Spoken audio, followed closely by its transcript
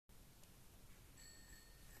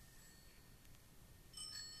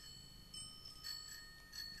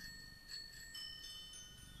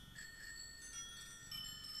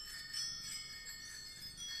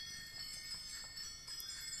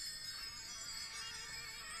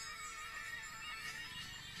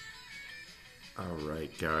All right,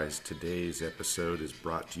 guys, today's episode is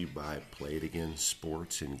brought to you by Play It Again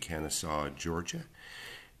Sports in Kennesaw, Georgia.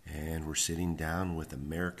 And we're sitting down with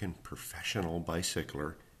American professional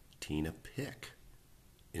bicycler Tina Pick.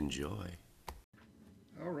 Enjoy.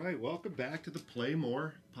 All right, welcome back to the Play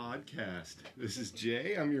More podcast. This is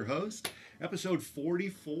Jay, I'm your host, episode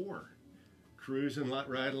 44. Cruising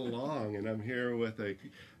right along, and I'm here with a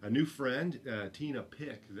new friend, Tina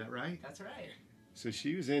Pick. Is that right? That's right. So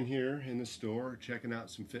she was in here in the store checking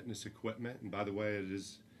out some fitness equipment. And by the way, it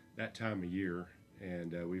is that time of year,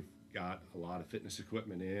 and we've got a lot of fitness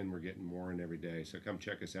equipment in. We're getting more in every day. So come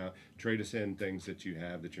check us out. Trade us in things that you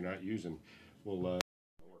have that you're not using. We'll work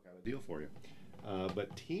out a deal for you.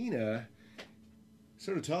 But Tina,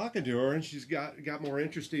 sort of talking to her, and she's got more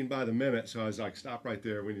interesting by the minute. So I was like, stop right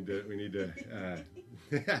there. We need to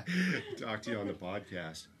talk to you on the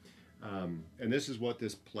podcast. And this is what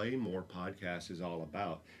this Play More podcast is all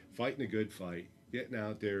about. Fighting a good fight, getting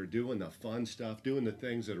out there, doing the fun stuff, doing the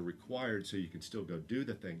things that are required so you can still go do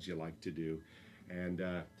the things you like to do. And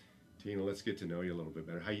Tina, let's get to know you a little bit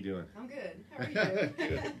better. How you doing? I'm good. How are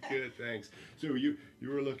you? Good, thanks. So you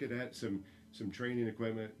were looking at some training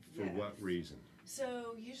equipment for what reason?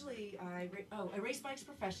 So usually I race bikes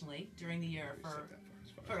professionally during the year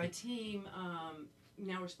for a team.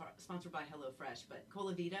 Now we're sponsored by HelloFresh, but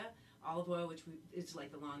Colavita Olive Oil, which is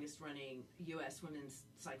like the longest running U.S. women's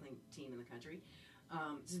cycling team in the country.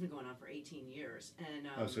 This has been going on for 18 years. And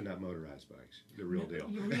so not motorized bikes, the real deal.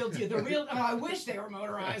 The real. Oh, I wish they were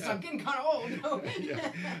motorized. I'm getting kind of old.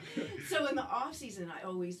 So in the off season, I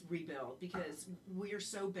always rebuild because we are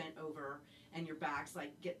so bent over, and your back's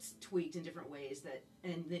like gets tweaked in different ways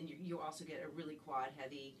and then you also get a really quad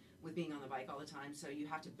heavy with being on the bike all the time, so you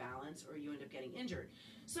have to balance or you end up getting injured.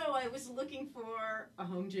 So I was looking for a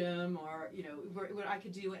home gym or, what I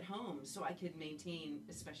could do at home so I could maintain,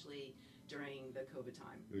 especially during the COVID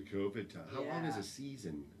time. The COVID time. How long is a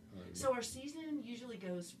season? So our season usually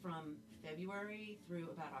goes from February through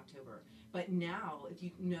about October. But now, if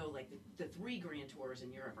you know, like the 3 Grand Tours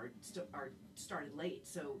in Europe are started late,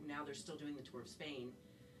 so now they're still doing the Tour of Spain,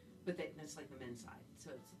 but that's like the men's side.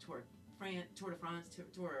 So it's the Tour de France,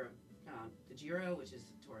 Tour the Giro, which is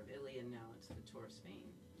the Tour of Italy, and now it's the Tour of Spain.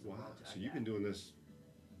 Wow! So you've been doing this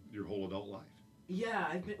your whole adult life? Yeah,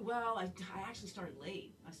 I actually started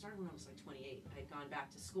late. I started when I was like 28. I had gone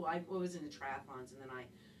back to school. I was into triathlons, and then I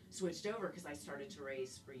switched over because I started to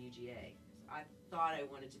race for UGA. I thought I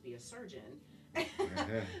wanted to be a surgeon.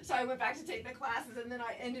 So I went back to take the classes, and then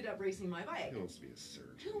I ended up racing my bike. Who wants to be a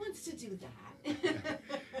surgeon? Who wants to do that?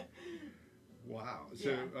 Wow.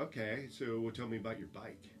 So, okay. So tell me about your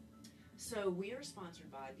bike. So we are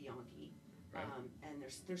sponsored by Bianchi. Right. And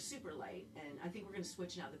they're super light, and I think we're going to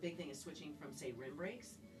switch now. The big thing is switching from, say, rim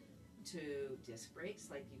brakes to disc brakes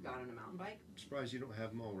like you've got on a mountain bike. I'm surprised you don't have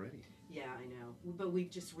them already. Yeah, I know. But we've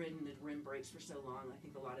just ridden the rim brakes for so long. I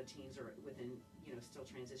think a lot of teams are still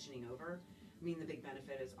transitioning over. I mean, the big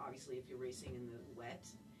benefit is obviously if you're racing in the wet,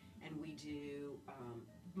 and we do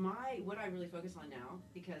what I really focus on now,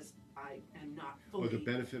 because I am not fully. The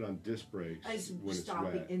benefit on disc brakes is when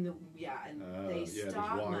stopping it's wet. They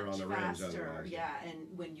stop water much on the rims faster. otherwise. Yeah, and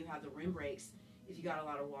when you have the rim brakes, if you got a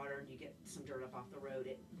lot of water and you get some dirt up off the road,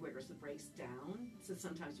 it wears the brakes down. So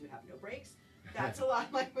sometimes you have no brakes. That's a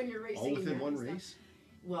lot like when you're racing. All within one race?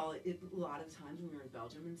 Well, a lot of times when we're in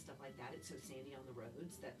Belgium and stuff like that, it's so sandy on the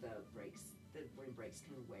roads that the rim brakes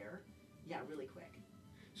can wear. Yeah, really quick.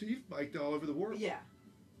 So you've biked all over the world? Yeah.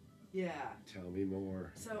 Tell me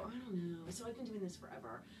more. So I don't know. So I've been doing this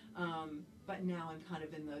forever, but now I'm kind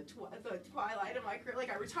of in the twilight of my career. Like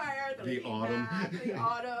I retired, then the autumn. The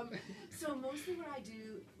autumn. So mostly what I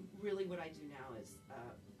do now is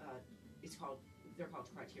they're called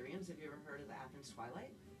criteriums. Have you ever heard of the Athens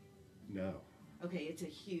Twilight? No. Okay,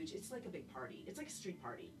 it's like a big party. It's like a street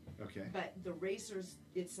party. Okay. But the racers,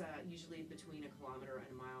 it's usually between a kilometer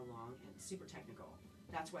and a mile long, and it's super technical.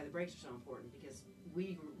 That's why the brakes are so important, because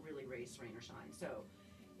we really race rain or shine. So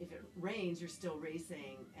if it rains, you're still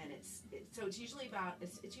racing, and it's usually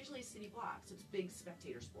it's usually a city block, so it's a big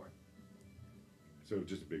spectator sport. So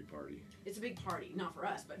just a big party. It's a big party, not for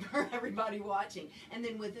us, but for everybody watching. And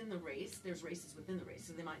then within the race, there's races within the race.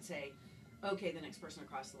 So they might say, okay, the next person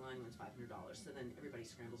across the line wins $500. So then everybody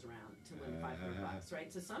scrambles around to win $500,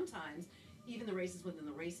 right? So sometimes, even the races within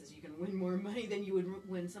the races, you can win more money than you would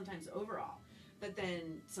win sometimes overall. But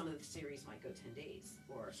then some of the series might go 10 days.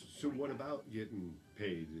 So what about getting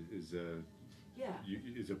paid? Is a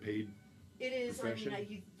paid It is. profession?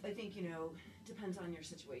 I think, depends on your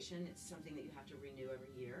situation. It's something that you have to renew every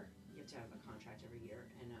year. You have to have a contract every year.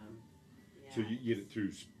 And So you get it through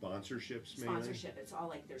sponsorships mainly? Sponsorship. It's all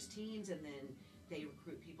like there's teams, and then they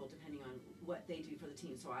recruit people depending on what they do for the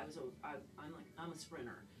team. So I'm a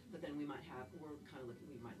sprinter, but then we might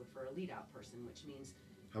look for a lead out person, which means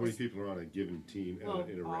how many people are on a given team in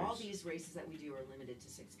a race? All these races that we do are limited to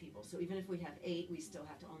 6 people. So even if we have 8, we still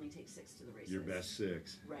have to only take 6 to the races. Your best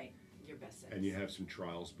 6. Right. Your best 6. And you have some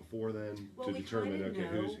trials before then to determine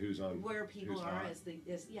who's on where people are hot.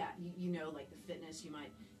 you know, like the fitness.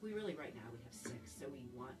 We really right now we have 6, so we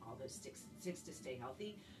want all those 6 to stay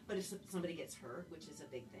healthy. But if somebody gets hurt, which is a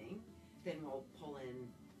big thing, then we'll pull in.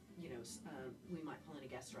 You know, we might pull in a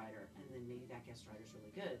guest rider, and then maybe that guest rider's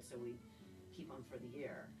really good, so we keep them for the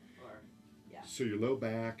year. So your low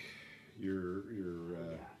back, your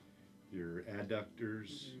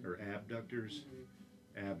adductors or abductors.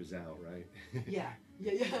 Mm-hmm. Ab is out, right? Yeah.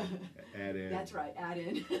 Add in. That's right. Add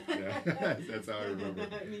in. Yeah, that's how I remember.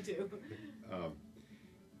 Me too.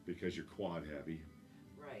 Because you're quad heavy.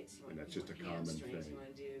 Right. So and that's just a common thing. You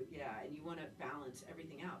want to do, and you want to balance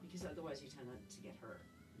everything out because otherwise you tend to get hurt.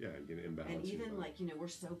 Yeah, you get an imbalance. And even we're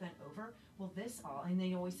so bent over. Well, and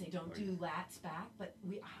they always say don't do lats back, but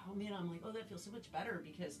I'm like, that feels so much better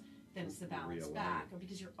because then it's the balance back, or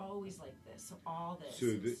because you're always like this. So all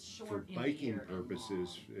this. So for biking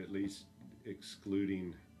purposes, at least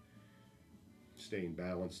excluding staying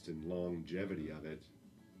balanced and longevity of it,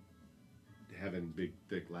 having big,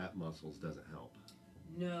 thick lat muscles doesn't help.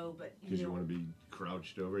 No, but because you want to be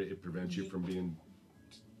crouched over it. It prevents you from being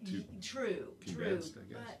too condensed,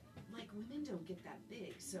 I guess. But like women don't get that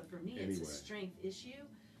big, so for me it's a strength issue.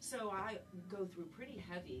 So I go through pretty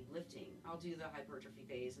heavy lifting. I'll do the hypertrophy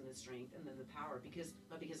phase and the strength and then the power because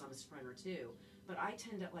I'm a sprinter too. But I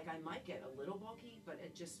tend to I might get a little bulky, but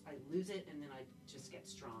I lose it and then I just get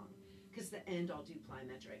strong. Because the end I'll do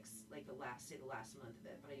plyometrics like the last month of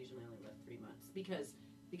it, but I usually only lift 3 months because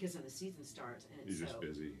then the season starts and it's you're just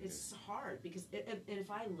busy. It's hard because and if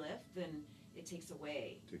I lift then it takes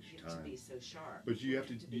away. Takes your time to be so sharp. But you have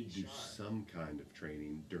to do some kind of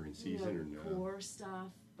training during season or no? Core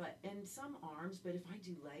stuff, and some arms. But if I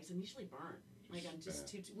do legs, I'm usually burnt. I'm just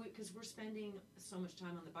too because we're spending so much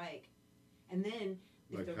time on the bike, and then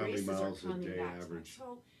if the races are coming back.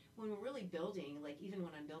 So when we're really building, even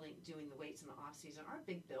when I'm doing the weights in the off season, our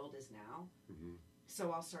big build is now. Mm-hmm.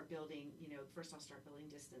 So I'll start building. First I'll start building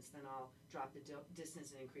distance, then I'll drop the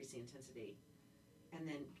distance and increase the intensity. And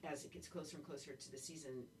then as it gets closer and closer to the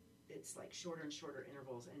season, it's shorter and shorter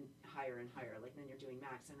intervals and higher. Then you're doing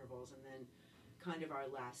max intervals. And then kind of our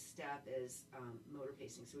last step is motor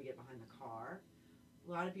pacing. So we get behind the car. A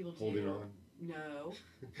lot of people holding on. No.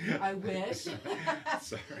 I wish.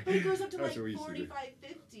 Sorry. But it goes up to 45,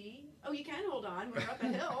 50. Oh, you can hold on when you're up a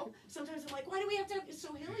hill. Sometimes I'm like, why do we have to? It's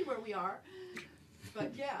so hilly where we are.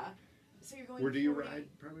 But yeah. So you're going. Where do you ride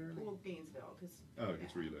primarily? Well, Gainesville, because. Oh,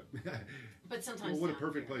 it's where you live. But sometimes. Well, what a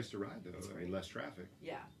perfect place to ride, though. I mean, less traffic.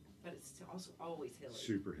 Yeah, but it's also always hilly.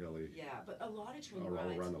 Super hilly. Yeah, but a lot of training rides.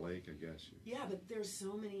 All around the lake, I guess. Yeah, but there's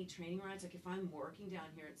so many training rides. If I'm working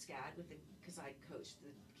down here at SCAD because I coach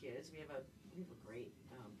the kids, we have a great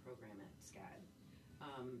program at SCAD.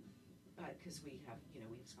 Because we have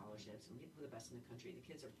scholarships and we're the best in the country. The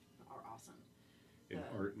kids are awesome. In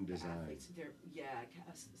art and design.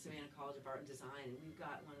 Savannah College of Art and Design, and we've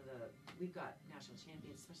got national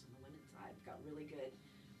champions, especially on the women's side. We've got really good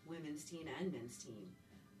women's team and men's team,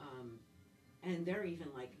 and they're even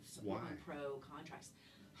on pro contracts.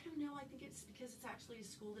 I don't know. I think it's because it's actually a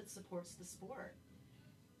school that supports the sport.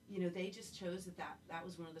 They just chose that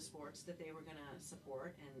was one of the sports that they were going to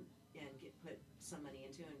support and put some money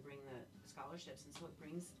into and bring the scholarships, and so it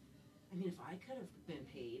brings. I mean, if I could have been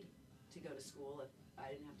paid to go to school, if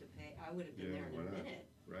I didn't have to pay, I would have been there in a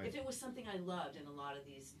minute. Right. If it was something I loved, and a lot of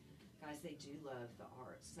these guys, they do love the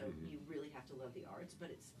arts, so you really have to love the arts,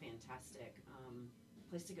 but it's a fantastic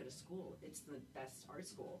place to go to school. It's the best art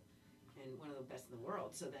school and one of the best in the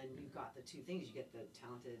world. So then you've got the two things. You get the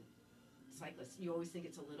talented cyclist. You always think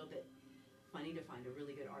it's a little bit funny to find a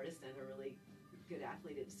really good artist and a really good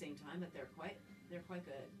athlete at the same time, but they're quite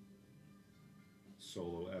good.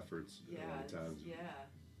 Solo efforts a lot of times.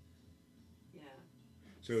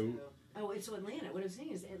 So Atlanta. What I was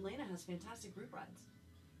saying is Atlanta has fantastic group rides.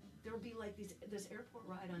 There will be this airport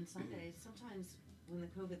ride on Sundays. Sometimes when the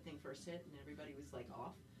COVID thing first hit and everybody was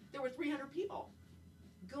off, there were 300 people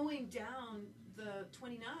going down the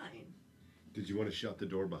 29. Did you want to shut the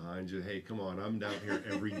door behind you? Hey, come on, I'm down here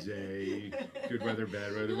every day. Good weather,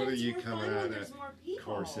 bad weather. What are you coming out at? There's more people. Of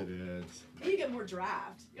course it is. You get more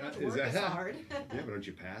draft. You don't have to work as hard. Yeah, but aren't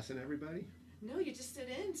you passing everybody? No, you just sit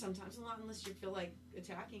in sometimes, a lot unless you feel like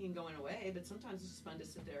attacking and going away. But sometimes it's just fun to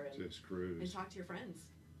sit there and just cruise and talk to your friends.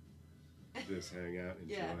 Just hang out,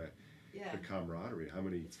 enjoy it. Yeah. the camaraderie. How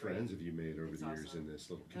many It's friends great. have you made over It's the years awesome. in this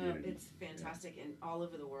little community? It's fantastic, and all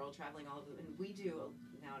over the world, traveling all over. And we do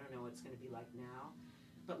now. I don't know what it's going to be like now,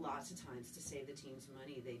 but lots of times to save the team's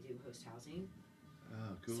money, they do host housing.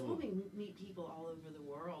 Oh, cool. So we meet people all over the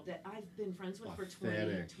world that I've been friends with for 20,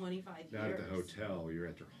 Authentic. 25 years. Not at the hotel. You're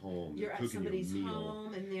at their home. You're They're at cooking somebody's you a meal.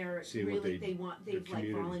 home, and they're Seeing what really they've like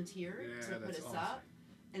community. volunteered to put that's us awesome. up,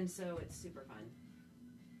 and so it's super fun.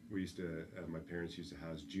 We used to. My parents used to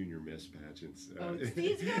house junior miss pageants.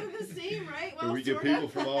 It's kind of the same, right? Well, and we get sorta. people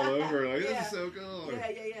from all over. Like, Yeah. this is so cool.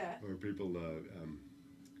 Yeah. Or people,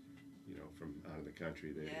 from out of the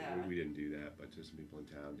country. We didn't do that, but just some people in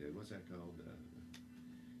town did. What's that called?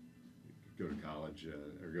 Go to college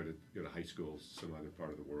or go to high school, some other part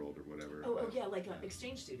of the world or whatever. Yeah, like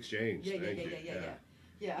exchange students. Exchange.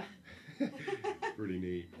 Yeah. Pretty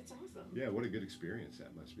neat. That's awesome. Yeah, what a good experience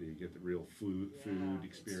that must be. You get the real food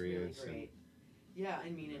experience. It's really great. Yeah, I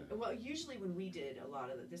mean, well, usually when we did a lot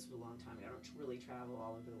of this was a long time ago. I don't really travel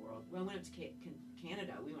all over the world. Well, I went up to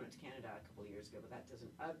Canada. We went up to Canada a couple of years ago, but that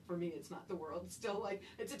doesn't. For me, it's not the world. It's still like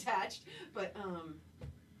it's attached, but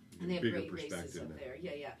and they have Bigger great races perspective up now. there.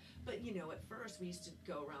 Yeah. But at first we used to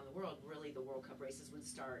go around the world. Really, the World Cup races would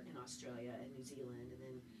start in Australia and New Zealand, and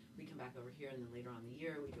then we come back over here, and then later on in the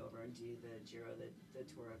year we go over and do the Giro, the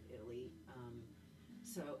Tour of Italy.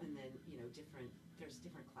 And then there's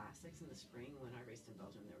different classics in the spring. When I raced in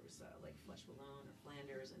Belgium, there was like Flesh Wallon or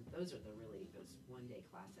Flanders, and those are those one-day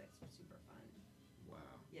classics. Super fun.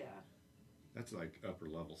 Wow. Yeah. That's like upper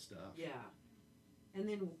level stuff. Yeah. And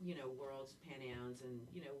then Worlds, Pan Ams, and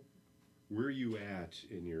Where are you at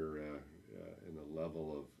in your in the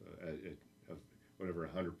level of whatever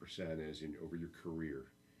 100% is over your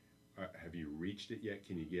career? Have you reached it yet?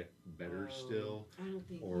 Can you get better still? I don't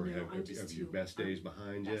think. Or I'm just have your best days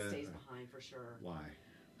behind you? Best days behind for sure. Why?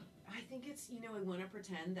 I think it's I want to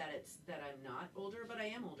pretend that I'm not older, but I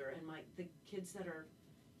am older, and the kids that are,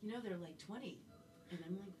 they're like 20, and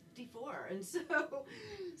I'm like 54, and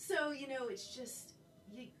so it's just.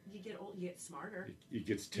 You get old, you get smarter. It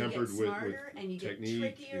gets tempered you get smarter, with and you technique.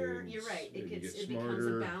 get trickier. And, You're right. It smarter, becomes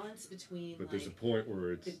a balance between. But there's a point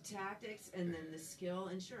where it's the tactics and then the skill.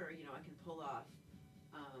 And sure, I can pull off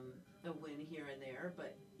a win here and there.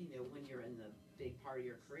 But when you're in the big part of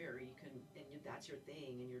your career, you can, that's your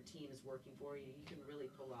thing, and your team is working for you. You can really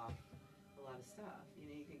pull off a lot of stuff.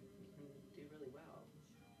 You can do really well.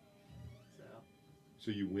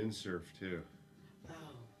 So you windsurf too. Oh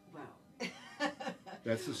wow.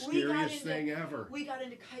 That's the scariest thing ever. We got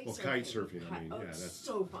into kite surfing. Well, kite surfing, I mean, that's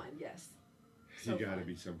so fun. Yes. You got to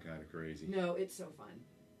be some kind of crazy. No, it's so fun.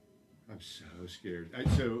 I'm so scared. I've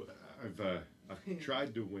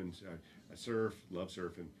tried to I surf, love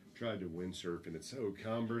surfing. Tried to windsurf, and it's so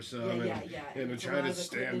cumbersome. Yeah. And I'm trying to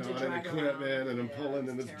stand on an equipment, and I'm pulling,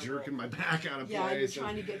 and it's jerking my back out of place. Yeah, you're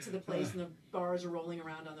trying to get to the place, and the bars are rolling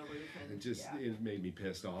around on the roof. And it made me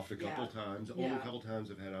pissed off a couple times. Only a couple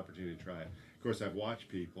times I've had an opportunity to try it. Of course, I've watched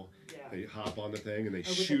people. Yeah. They hop on the thing and they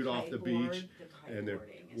shoot off the beach. And they're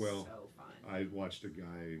so fun. I watched a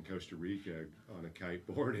guy in Costa Rica on a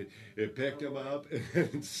kiteboard. It picked him up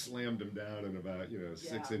and slammed him down in about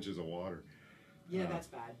 6 inches of water. Yeah, that's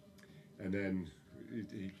bad. And then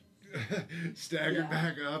he staggered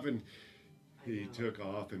back up and he took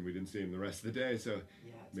off, and we didn't see him the rest of the day. So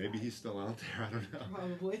maybe he's still out there. I don't know.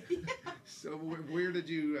 Probably. So where did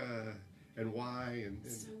you and why? And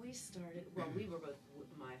so we started. Well, we were both.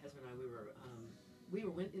 My husband and I. We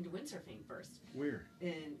were into windsurfing first. Where?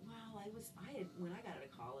 And when I got out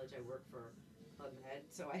of college, I worked for Club Med,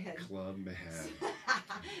 so I had Club Med.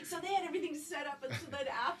 So they had everything set up, and so then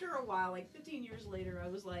after a while, like 15 years later, I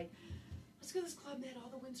was like, let's go to this Club Med, all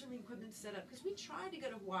the windsurfing equipment set up, because we tried to go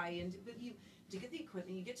to Hawaii, but to get the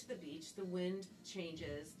equipment, you get to the beach, the wind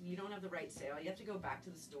changes, you don't have the right sail, you have to go back to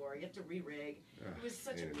the store, you have to re-rig. It was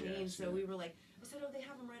such a pain, so we were like, I said, they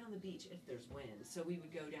have them right on the beach if there's wind. So we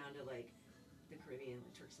would go down to like the Caribbean,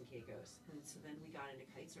 the Turks and Caicos, and so then we got into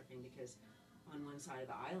kite surfing because on one side of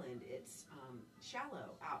the island it's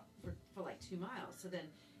shallow out for like 2 miles. So then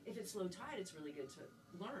if it's low tide, it's really good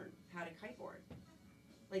to learn how to kiteboard.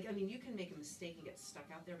 Like, I mean, you can make a mistake and get stuck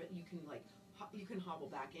out there, but you can hobble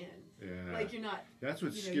back in. Yeah. Like, you're not. That's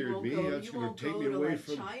what scared me. That's going to take me away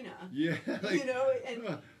from China. Yeah. Like,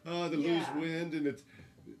 and the loose wind, and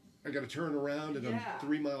I got to turn around, and I'm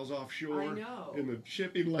 3 miles offshore. I know. In the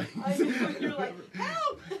shipping lanes. I know. You're like,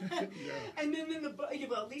 help! And then the boat.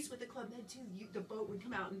 Well, at least with the Club Med too, the boat would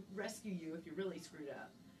come out and rescue you if you really screwed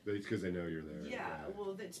up. Because they know you're there. Yeah.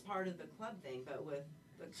 Well, that's part of the club thing, but with.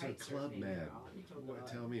 Club Med.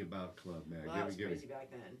 Tell me about Club Med. Well, that was crazy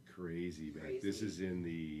back then. Crazy back. This is in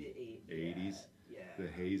the 80s. Yeah. The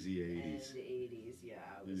hazy And 80s. the 80s, yeah.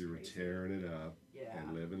 It was You were crazy. tearing it up Yeah.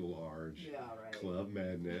 and living large. Yeah, right. Club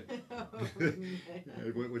Magnet.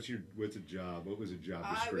 What's a job? What was a job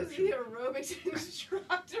I was description? the aerobics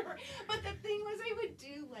instructor. But the thing was, I would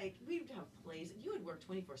do, like, we'd have plays. You would work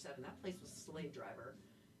 24/7. That place was slave driver.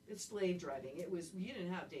 It's slave driving. It was, you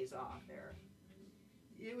didn't have days off there.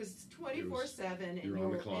 It was 24/7, and you were on the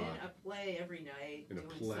were clock. in a play every night, In a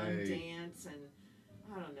doing play. some dance, and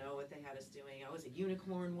I don't know what they had us doing. I was a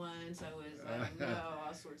unicorn once. I was,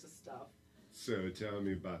 all sorts of stuff. So tell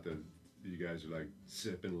me about you guys were like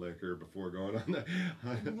sipping liquor before going on the.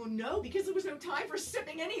 Well, no, because there was no time for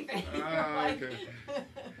sipping anything. Okay.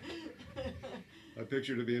 I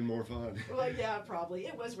pictured it being more fun. Well, yeah, probably.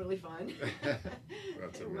 It was really fun.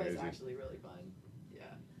 That's It amazing. was actually really fun. Yeah.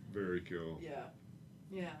 Very cool. Yeah.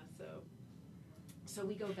 Yeah. So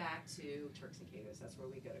we go back to Turks and Caicos. That's where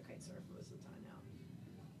we go to kite surf most of the time now.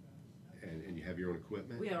 And you have your own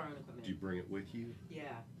equipment? We have our own equipment. Do you bring it with you?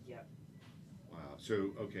 Yeah. Yep. Wow.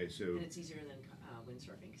 So And it's easier than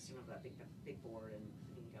windsurfing because you don't have that big board, and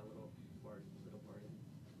you got a little board.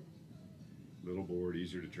 little board,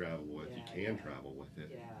 easier to travel with. Yeah, You can yeah. travel with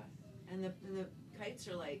it. Yeah. And the kites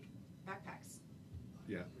are like backpacks.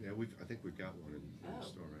 Yeah. I think we've got one in the Oh.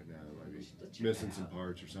 store right now. It might be Let's check missing that some out.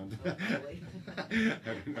 parts or something. Oh, probably. I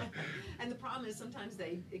don't know. And the problem is sometimes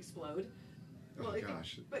they explode. Oh if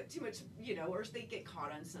gosh. you put too much, or they get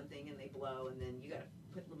caught on something and they blow, and then you got to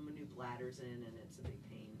put little new bladders in, and it's a big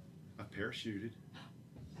pain. I parachuted.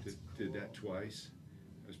 That's Did that cool. twice.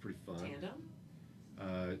 It was pretty fun. Tandem?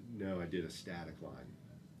 No, I did a static line.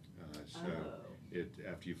 So Oh.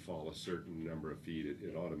 after you fall a certain number of feet,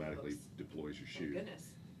 it automatically Oops. deploys your Thank chute.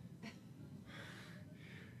 goodness.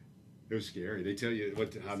 It was scary. They tell you how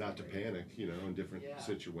It's not to scary. panic, in different Yeah.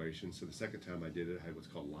 situations. So the second time I did it, I had what's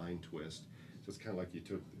called line twist. So it's kind of like it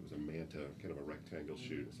was a manta, kind of a rectangle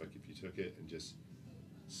chute. It's like if you took it and just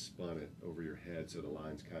spun it over your head so the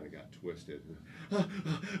lines kind of got twisted. So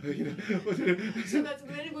that's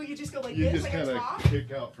when will you just go like You this, just like a kind of top?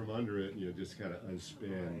 kick out from under it, and you just kind of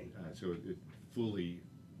unspin, Right. so it fully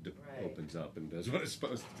Right. opens up and does what it's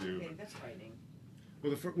supposed to do. Okay, that's frightening.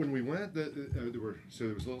 Well, when we went, there was a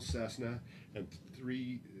little Cessna, and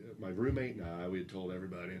my roommate and I, we had told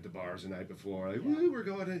everybody at the bars the night before, like, Yeah. woo, we're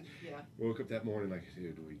going to. Yeah. Woke up that morning like,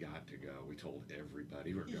 dude, we got to go. We told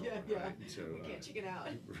everybody we're going. Yeah. Right? And so, We can't chicken out.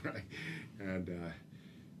 right, and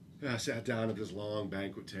I sat down at this long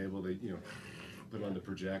banquet table. They, put on the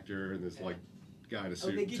projector, and this Yeah. like guy in a Oh,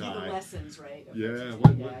 suit they and give you tie. the lessons, right? of Yeah, what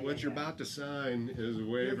to do. what you're about to sign is a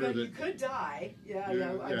waiver You that could die. Yeah, I've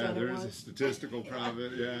done it there's a once. statistical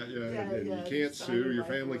problem. Yeah, and yeah, you can't sign sue. it Your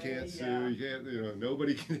right family away, can't sue. yeah. You can't.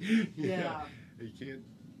 Nobody can. Yeah. You can't.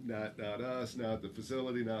 Not us. Not the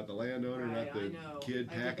facility. Not the landowner. Right, not the I know. kid I did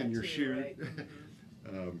packing that your too, chute. right?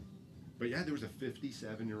 Mhm. But yeah, there was a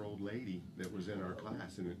 57-year-old lady that was in our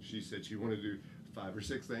class, and she said she wanted to do 5 or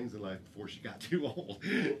 6 things in life before she got too old.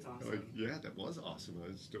 That's awesome. Like, yeah, that was awesome.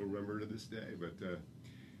 I still remember to this day. But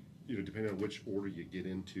depending on which order you get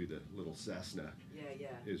into the little Cessna, Yeah.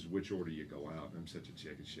 is which order you go out. I'm such a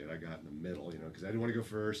chicken shit. I got in the middle, because I didn't want to go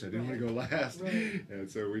first. I didn't want to go last. Right. And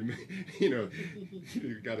so we,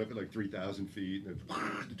 got up at like 3,000 feet, and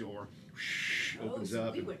then the door opens so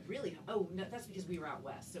up. we and- went really. Oh, no, that's because we were out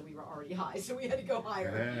west, so we were already high, so we had to go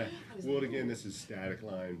higher. I was well, like, again, ooh. this is static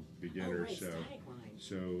line Oh, beginner, right, so static line.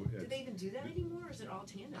 so Do they even do that anymore, or is it all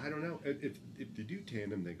tandem? I don't know. If they do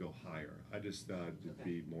tandem, they go higher. I just thought it'd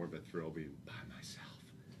Okay. be more of a thrill being by myself.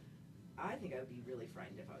 I think I would be really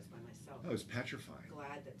frightened if I was by myself. I was petrified.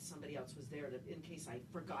 Glad that somebody else was there in case I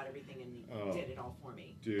forgot everything and he Oh. did it all for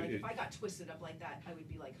me. Dude, like if I got twisted up like that, I would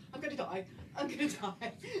be like, I'm gonna die. I'm gonna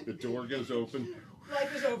die. The door goes open.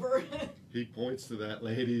 Life is over. He points to that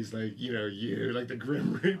lady. He's like, you, like the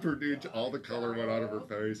Grim Reaper, dude. All the color went out of her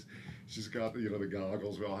face. She's got the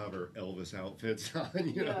goggles. We all have our Elvis outfits on,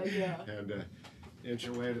 Yeah. And inch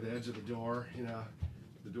your way to the edge of the door.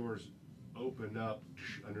 The door's open up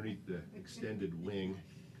underneath the extended wing,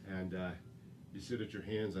 and you sit at your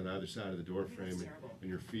hands on either side of the door frame, That's terrible. and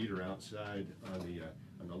your feet are outside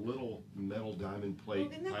on the little metal diamond plate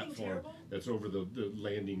isn't that thing platform terrible? that's over the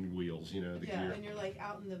landing wheels. The Yeah, gear. and you're like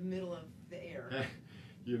out in the middle of the air.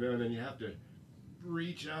 And then you have to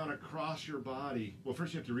reach out across your body. Well,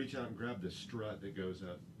 first you have to reach out and grab the strut that goes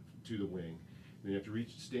up to the wing. Then you have to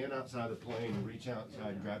stand outside the plane and reach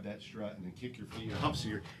outside and grab that strut and then kick your feet off so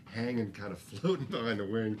you're hanging kind of floating behind the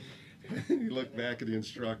wing. And you look back at the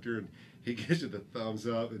instructor and he gives you the thumbs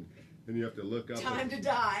up, and then you have to look up. Time to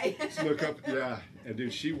die. Look up, yeah. And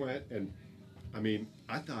dude, she went, and I mean,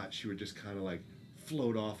 I thought she would just kind of like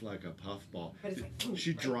float off like a puffball. But it's like, boom,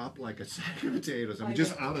 She right? dropped like a sack of potatoes. I mean, I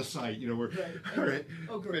just know. out of sight. You know, where Right.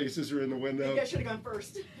 our Great. faces are in the window. Maybe I should have gone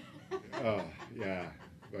first. Oh yeah,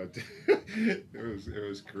 but it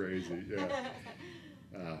was crazy. Yeah.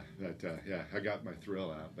 Yeah, I got my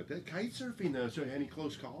thrill out. But that kite surfing though, so any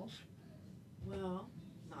close calls? Well,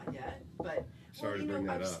 not yet, but Sorry to you bring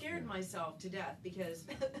know, that I've up, scared yeah. myself to death because,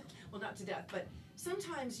 well, not to death, but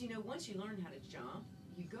sometimes, you know, once you learn how to jump,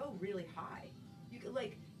 you go really high.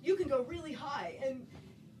 You can go really high, and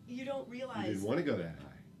you don't realize. You didn't want to go that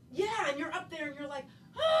high. Yeah, and you're up there, and you're like,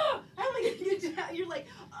 how am I going to get down? You're like,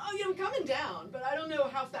 oh, yeah, I'm coming down, but I don't know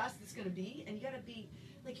how fast it's going to be, and you got to be,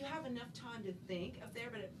 like, you have enough time to think up there,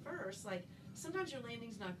 but at first, like, sometimes your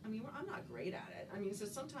landing's not, I mean, I'm not great at it. I mean, so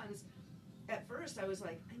sometimes, at first, I was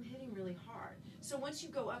like, I'm hitting really hard. So once you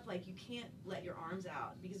go up, like, you can't let your arms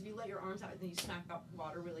out, because if you let your arms out, then you smack up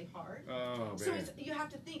water really hard. Oh, man. So you have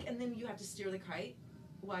to think, and then you have to steer the kite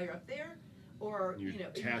while you're up there, or, You're you know.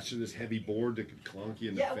 attached to this heavy board that could clunk you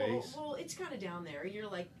in the Yeah, face. well, it's kind of down there. You're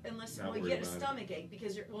like, unless Not you worried get a about it. stomach ache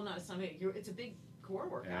because not a stomach ache. It's a big core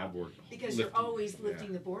workout Ab work. because Lifting. you're always lifting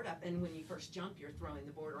Yeah. the board up, and when you first jump, you're throwing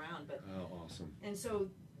the board around. But Oh, awesome. and so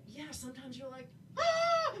yeah, sometimes you're like,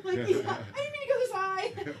 like yeah, I didn't mean to go this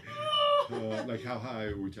high. Like how high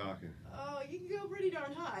are we talking? Oh, you can go pretty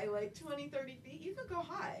darn high, like 20, 30 feet. You can go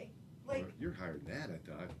high. Like, You're higher than that, I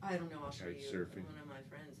thought. I don't know. I'll show Kite you. surfing. One of my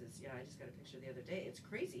friends is. Yeah, I just got a picture the other day. It's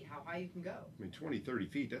crazy how high you can go. I mean, 20, 30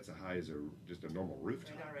 feet, that's as high as just a normal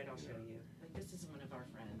rooftop. Right, I'll show you. Like, this is one of our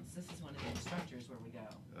friends. This is one of the instructors where we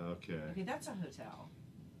go. Okay. Okay, that's a hotel.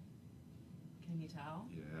 Can you tell?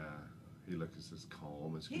 Yeah. He looks as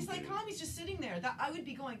calm as He's can like be. calm. He's just sitting there. That I would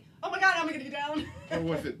be going, oh my God, how am I going to get down? Or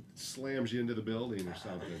what if it slams you into the building or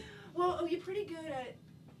something? Well, you're pretty good at.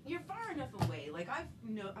 You're far enough away. Like I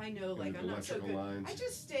know. Like I'm not so electrical good. lines. I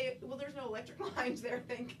just stay. Well, there's no electric lines there,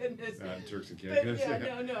 thank goodness. Turks and But Caicos.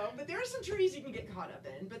 yeah, no. But there are some trees you can get caught up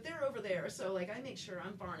in. But they're over there, so like I make sure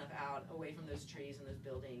I'm far enough out, away from those trees and those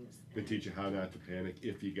buildings. They and- teach you how not to panic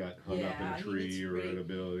if you got hung up in Yeah, a I mean, tree it's or pretty- in a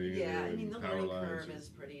building. Yeah, or I mean the power learning lines curve or- is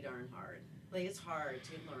pretty darn hard. Like it's hard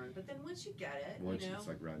to learn, but then once you get it, Once you know. it's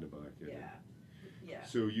like riding a bike. Yeah.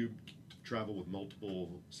 So you travel with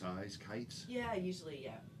multiple size kites? Yeah, usually,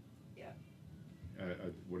 yeah.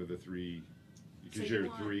 What are the three? Because So you you're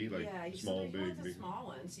want- three, like yeah, you small, you want big, the big. small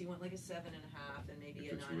one, so you want like a 7.5 and maybe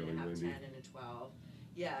If a it's 9.5, really windy. 10, and a 12.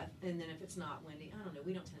 Yeah, and then if it's not windy, I don't know.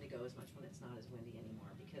 We don't tend to go as much when it's not as windy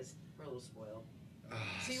anymore because we're a little spoiled.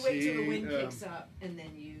 So you wait till the wind kicks up, and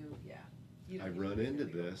then you I don't run get into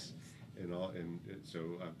the big this, ones. and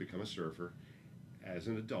so I've become a surfer as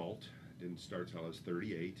an adult. Didn't start till I was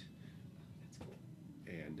 38, That's cool.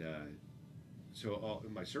 and so all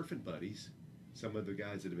my surfing buddies, some of the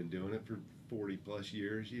guys that have been doing it for 40 plus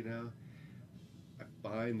years, you know, I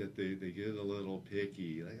find that they get a little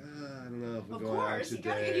picky. Like, I don't know if we're Of going out course,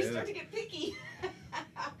 today. you start to get picky.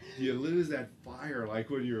 You lose that fire, like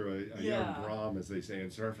when you're a young Yeah. Brom, as they say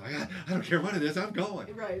in surf. Like, I don't care what it is, I'm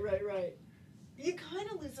going. Right. You kind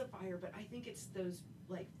of lose a fire, but I think it's those,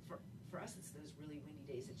 like, for us, it's those really windy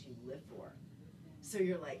days that you live for. So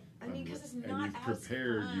you're like, I mean, because it's not and you've as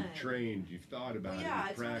prepared, fun. you've trained, you've thought about Well, yeah, it,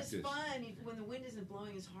 you've practiced. it's not as fun when the wind isn't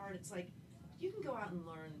blowing as hard. It's like you can go out and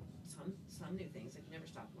learn some new things. Like you never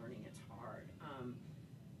stop learning. It's hard.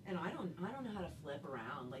 And I don't know how to flip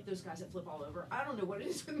around. Like those guys that flip all over. I don't know what it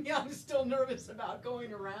is with me. I'm still nervous about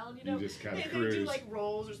going around. You know, You just kind of they cruise. do like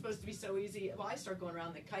rolls are supposed to be so easy. Well, I start going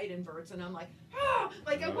around, the kite inverts, and I'm like,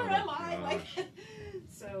 like Oh where my am I? gosh. Like,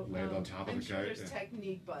 so Land on top of I'm the sure kite, there's yeah.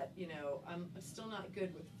 technique, but you know, I'm still not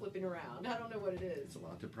good with flipping around. I don't know what it is. It's a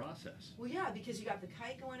lot to process. Well, yeah, because you got the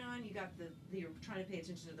kite going on, you got you're trying to pay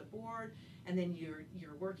attention to the board, and then you're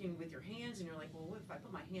working with your hands, and you're like, well, what if I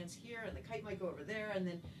put my hands here, and the kite might go over there, and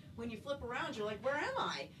then when you flip around, you're like, where am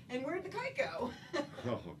I? And where'd the kite go?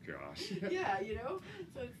 Oh gosh. Yeah, you know,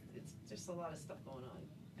 so it's just a lot of stuff going on.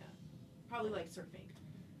 Yeah, probably like surfing,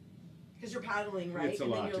 because you're paddling, right? It's a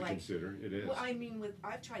and then lot you're to like, consider. It is. well, I mean,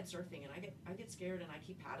 I've tried surfing, and I get scared, and I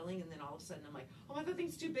keep paddling, and then all of a sudden I'm like, oh my God, that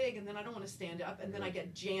thing's too big, and then I don't want to stand up, and then I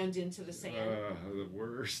get jammed into the sand. The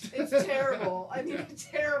worst. It's terrible. I mean, it's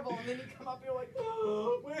terrible. And then you come up, you're like,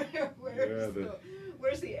 oh,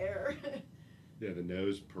 where's the air? Yeah, the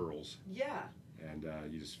nose pearls, Yeah. and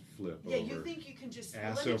you just flip Yeah, over. you think you can just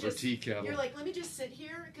ass let me over just, tea kettle. You're like, let me just sit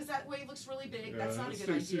here because that wave looks really big. That's not a good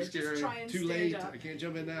it's idea. Too scary. Just try and Too stand late. up. I can't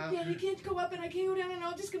jump in now. Yeah, you can't go up and I can't go down, and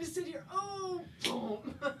I'm just gonna sit here. Oh,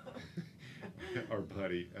 boom. Our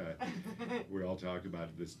buddy, we all talk about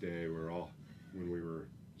it this day.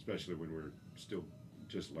 Especially when we were still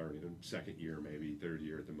just learning, second year maybe, third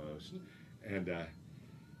year at the most, and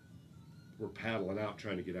we're paddling out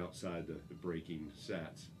trying to get outside the breaking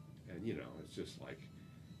sets, and it's just like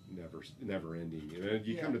never ending. And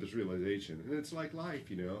you come to this realization, and it's like life.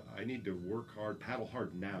 I need to work hard, paddle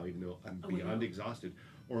hard now, even though I'm beyond exhausted,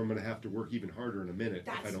 or I'm going to have to work even harder in a minute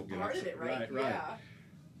if I don't get part of it, right? Right. Yeah.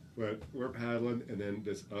 But we're paddling, and then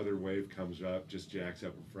this other wave comes up, just jacks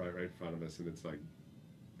up right in front of us, and it's like,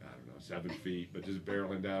 I don't know, 7 feet, but just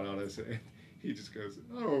barreling down on us. And he just goes,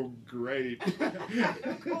 "Oh, great!"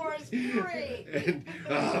 Of course, great.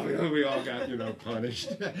 And we all got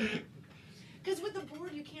punished. Because with the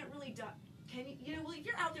board, you can't really dive. Can you? Well, if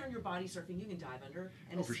you're out there and you're body surfing, you can dive under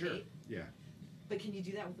and escape. For sure. Yeah. But can you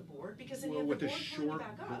do that with the board? Because then well, you have the board short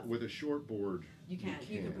back up. with a short board, you can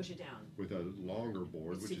push it down. With a longer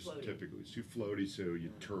board, it's which is floaty. typically it's too floaty, so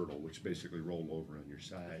you turtle, which basically roll over on your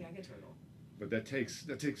side. Yeah, I get turtle. But that takes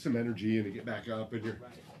some energy, and to get back up, and you're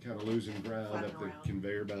kind of losing ground Flapping up the around.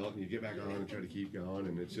 conveyor belt, and you get back on and try to keep going,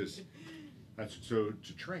 and it's just that's so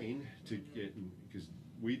to train to get, because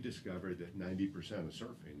we discovered that 90% of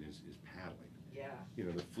surfing is paddling. Yeah.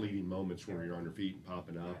 The fleeting moments where you're on your feet and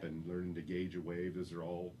popping up and learning to gauge a wave, those are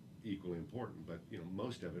all equally important. But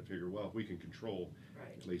most of it, figure, well, if we can control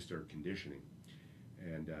at least our conditioning,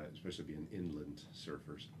 and especially being inland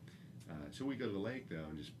surfers. So we go to the lake though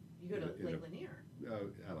and just. You go to Lake Lanier.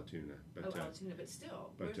 Allatoona. But, Allatoona, but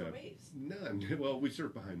still, where's the waves? None. Well, we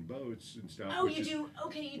surf behind boats and stuff. Oh, you do?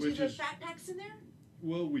 Okay, you do the fat packs in there?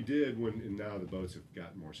 Well, we did and now the boats have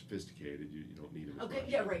gotten more sophisticated. You don't need them as much. Okay,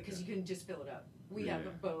 yeah, right, because you can just fill it up. We have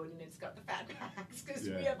a boat and it's got the fat packs because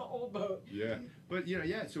we have an old boat. Yeah, but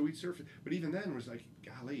so we surfed. But even then, it was like,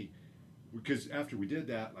 golly, because after we did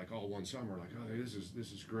that, like all one summer, like, oh, this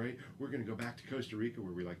is great. We're going to go back to Costa Rica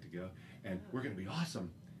where we like to go, and we're going to be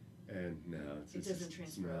awesome. And no, it doesn't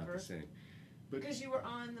transfer not over. the same. Because you were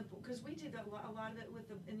on because we did a lot of it with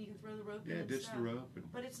and you can throw the rope in and ditch stuff. the rope.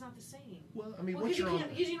 But it's not the same. Well, I mean, once you don't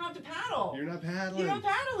have to paddle. You're not paddling. You're not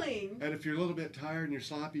paddling. And if you're a little bit tired and you're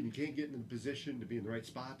sloppy and you can't get in the position to be in the right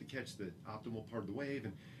spot to catch the optimal part of the wave,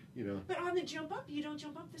 and But on the jump up, you don't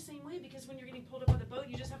jump up the same way because when you're getting pulled up by the boat,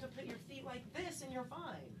 you just have to put your feet like this and you're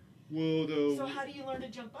fine. Well, though. So how do you learn to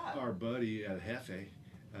jump up? Our buddy El Jefe.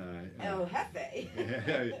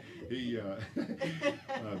 Jefe. He.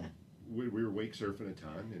 We were wake surfing a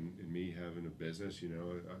ton, and me having a business,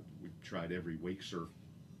 we tried every wake surf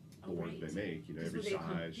board they make, every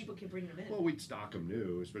size. People can bring them in. Well, we'd stock them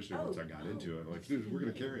new, especially once I got into it. Like, dude, we're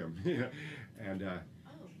going to carry them. And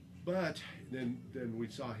but then we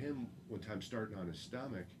saw him one time starting on his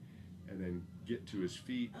stomach, and then get to his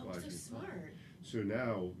feet. Oh, so smart. So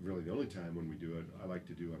now, really, the only time when we do it, I like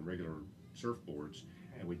to do on regular surfboards,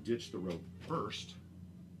 and we ditch the rope first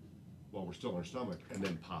while we're still on our stomach, and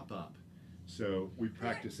then pop up. So we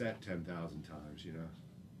practice that 10,000 times,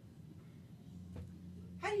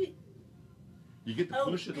 How do you? You get the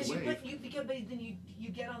push of the wave. But then you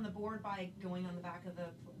get on the board by going on the back of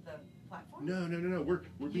the platform. No.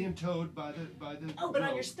 We're being towed by the. Oh, but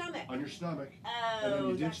on your stomach. On your stomach. Oh, and then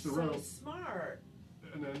you ditch the rope. So smart.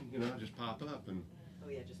 And then just pop up and. Oh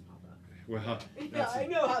yeah, just pop up. Well, yeah, I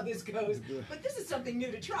know how this goes, but this is something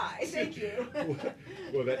new to try. Thank you.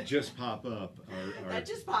 well, that just pop up. That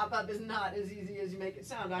just pop up is not as easy as you make it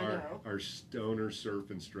sound. I know. Our stoner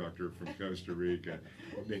surf instructor from Costa Rica,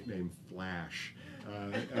 nicknamed Flash.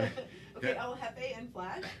 Okay, El Jefe and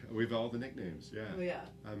Flash. We've all the nicknames. Yeah. Oh yeah.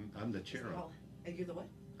 I'm Lechero. And you're the what?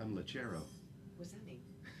 I'm Lechero. What's that mean?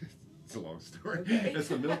 It's a long story. Okay. It's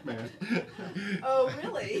the milkman. Oh,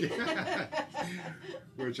 really?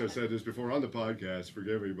 Which I said this before on the podcast.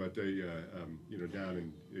 Forgive me, but they,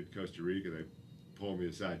 down in Costa Rica, they pull me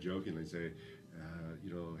aside jokingly and say,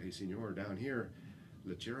 hey, senor, down here,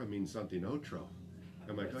 lechero means something otro.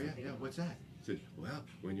 I'm like, oh yeah, what's that? I said, well,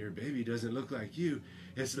 when your baby doesn't look like you,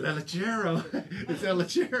 it's el lechero. It's el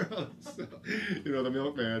lechero. So, the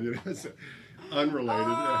milkman. So, unrelated.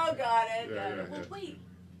 Oh, got it. Yeah. Well, wait.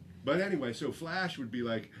 But anyway, so Flash would be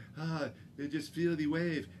like, they just feel the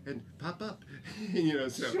wave and pop up, So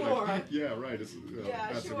sure. Like, yeah, right.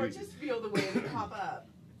 That's sure. Just feel the wave and pop up.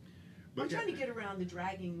 But I'm trying to get around the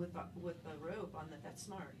dragging with the rope on that. That's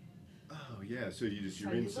smart. Oh yeah, so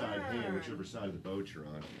your inside hand, whichever side of the boat you're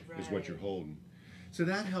on, is what you're holding. So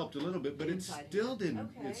that helped a little bit, but it still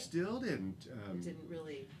didn't. Okay. It still didn't. It didn't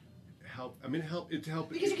really help. I mean, it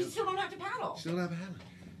helped because you still don't have to paddle. Still don't have to paddle.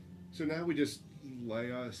 So now we just lay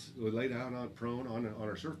down prone on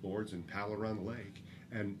our surfboards and paddle around the lake,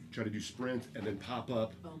 and try to do sprints and then pop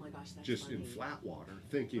up Oh my gosh, that's just funny. in flat water,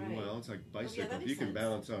 thinking, Right. well, it's like bicycle. that If you makes can sense.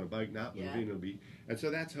 balance on a bike, not Yeah. moving, it'll be. And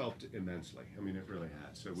so that's helped immensely. I mean, it really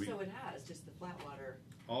has. So So it has, just the flat water.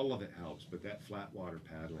 all of it helps, but that flat water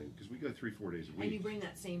paddling, because we go 3-4 days a And you week. bring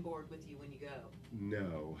that same board with you when you go.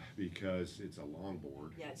 No, because it's a long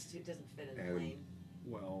board. Yeah, it doesn't fit in the And lane.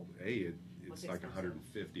 well, What's it's like expensive?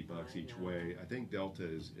 $150 I each know. way. I think Delta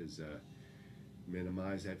is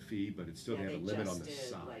minimize that fee, but it's still Yeah, they have a they limit just on the did,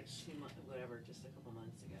 size. like 2 months, whatever, just a couple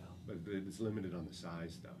months ago. But it's limited on the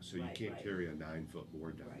size though, so you Right, can't right. carry a 9-foot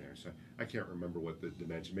board down Right. there. So I can't remember what the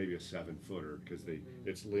dimension, maybe a 7-footer, because Mhm.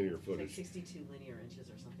 it's linear It's like footage. 62 linear inches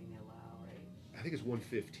or something they allow, right? I think it's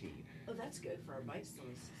 115. Oh, that's good for our bikes.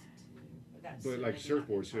 Only 62. That's But like maybe not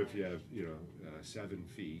surfboards, so if you fine. have 7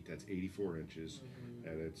 feet, that's 84 inches, Mhm.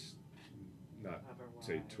 and it's not However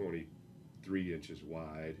say wide. 23 inches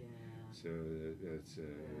wide. Yeah. So that's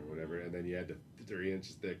whatever, and then you add the 3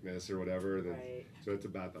 inches thickness or whatever. Right. So it's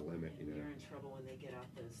about the limit, And you're in trouble when they get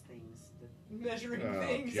out those things, the measuring Oh,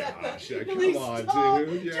 things. gosh, at the come police on, stop.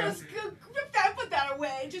 dude, yeah. Just put that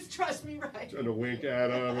away. Just trust me, right? Trying to wink at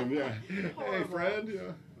them, and hey, Horrible. friend,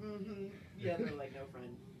 yeah, Mm-hmm. Yeah, they're like no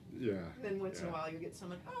friend. yeah. Then once in a Yeah. while you get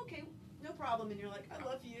someone, oh, okay, no problem, and you're like, I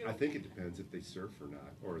love you. I think it depends if they surf or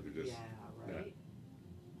not, or they're just yeah, right.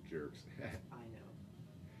 jerks. I know.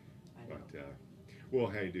 But well,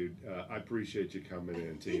 hey, dude, I appreciate you coming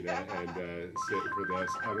in, Tina, and sitting for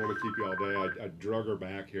this. I don't want to keep you all day. I drug her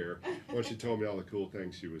back here once she told me all the cool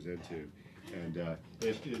things she was into, and it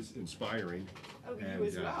is inspiring. Oh, you And,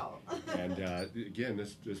 as well. And again,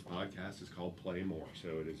 this podcast is called Play More,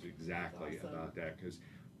 so it is exactly That's awesome. about that, because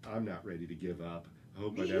I'm not ready to give up. I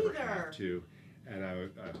hope Me I never either. have to, and I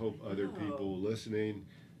hope other No. people listening,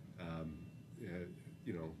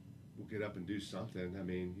 will get up and do something. I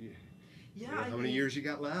mean, Yeah. how many years you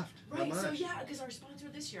got left? How Right. much? So yeah, because our sponsor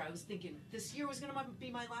this year, I was thinking this year was going to be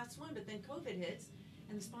my last one, but then COVID hits,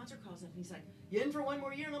 and the sponsor calls up and he's like, "You in for one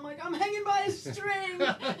more year?" And I'm like, "I'm hanging by a string.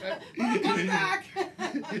 I'll come back."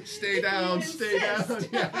 Stay down, You stay down. insist.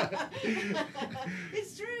 Yeah.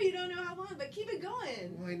 It's true. You don't know how long, but keep it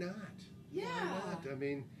going. Why not? Yeah. Why not? I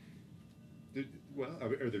mean,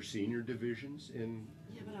 are there senior divisions in?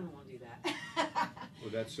 Yeah, but I don't want to do that. Well,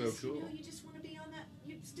 that's so Just, cool. You just want to be on that.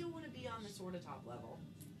 You still want to be on the sort of top level.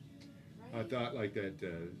 I Right? thought like that,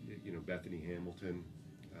 Bethany Hamilton,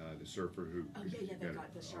 the surfer who Oh, yeah, that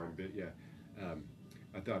got the an shark. arm bit, yeah.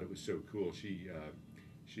 I thought it was so cool. She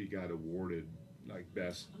got awarded like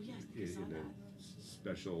best Oh, yes, I in saw a that.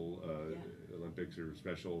 special Olympics or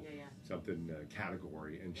special Yeah, yeah. something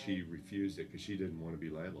category, and she Right. refused it because she didn't want to be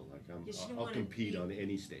labeled like Yeah, she didn't I'll wanna compete be- on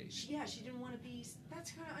any stage. She didn't want to be.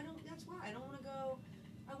 That's kind of. I don't. That's why I don't want to go.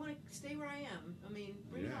 I want to stay where I am. I mean,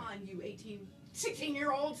 bring it Yeah. on, you 18,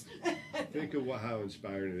 16-year-olds. Think of how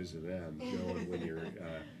inspiring it is to them going when you're,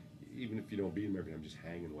 even if you don't beat them every time, just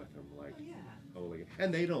hanging with them like, Oh, yeah. holy.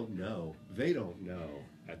 And they don't know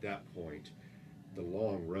at that point the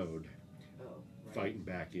long road, Oh, right. fighting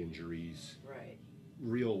back injuries, Right.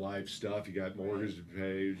 real life stuff. You got mortgage to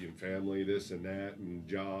pay, your family, this and that, and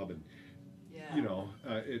job, and Yeah. you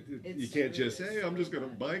It's can't true, just say, it's I'm just so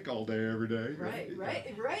going to hard. bike all day every day. Right.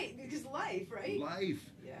 Because life, right? Life.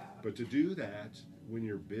 Yeah. But to do that when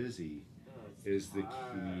you're busy Oh, it's is the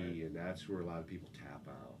hard. key, and that's where a lot of people tap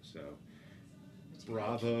out. So, But you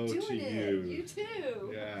gotta bravo keep to doing it. you. You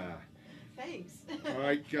too. yeah. Thanks. All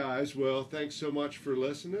right, guys. Well, thanks so much for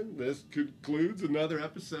listening. This concludes another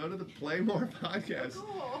episode of the Play More podcast.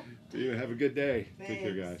 Cool. You have a good day. Take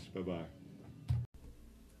care, Thanks. guys. Bye-bye.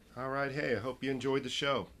 All right. Hey, I hope you enjoyed the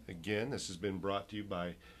show. Again, this has been brought to you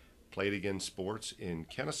by Play It Again Sports in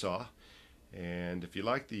Kennesaw. And if you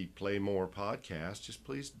like the Play More podcast, just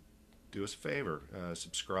please do us a favor.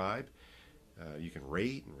 Subscribe. You can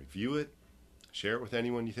rate and review it. Share it with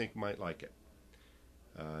anyone you think might like it.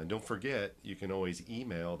 And don't forget, you can always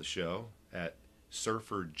email the show at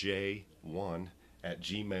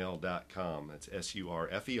surferjay1@gmail.com. That's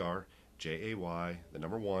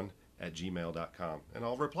surferjay1@gmail.com. And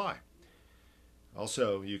I'll reply.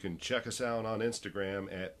 Also, you can check us out on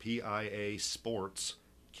Instagram at PIA Sports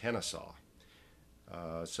Kennesaw.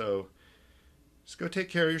 So just go take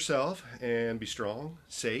care of yourself and be strong,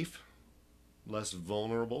 safe, less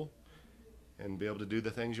vulnerable, and be able to do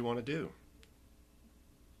the things you want to do.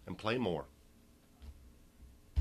 And play more.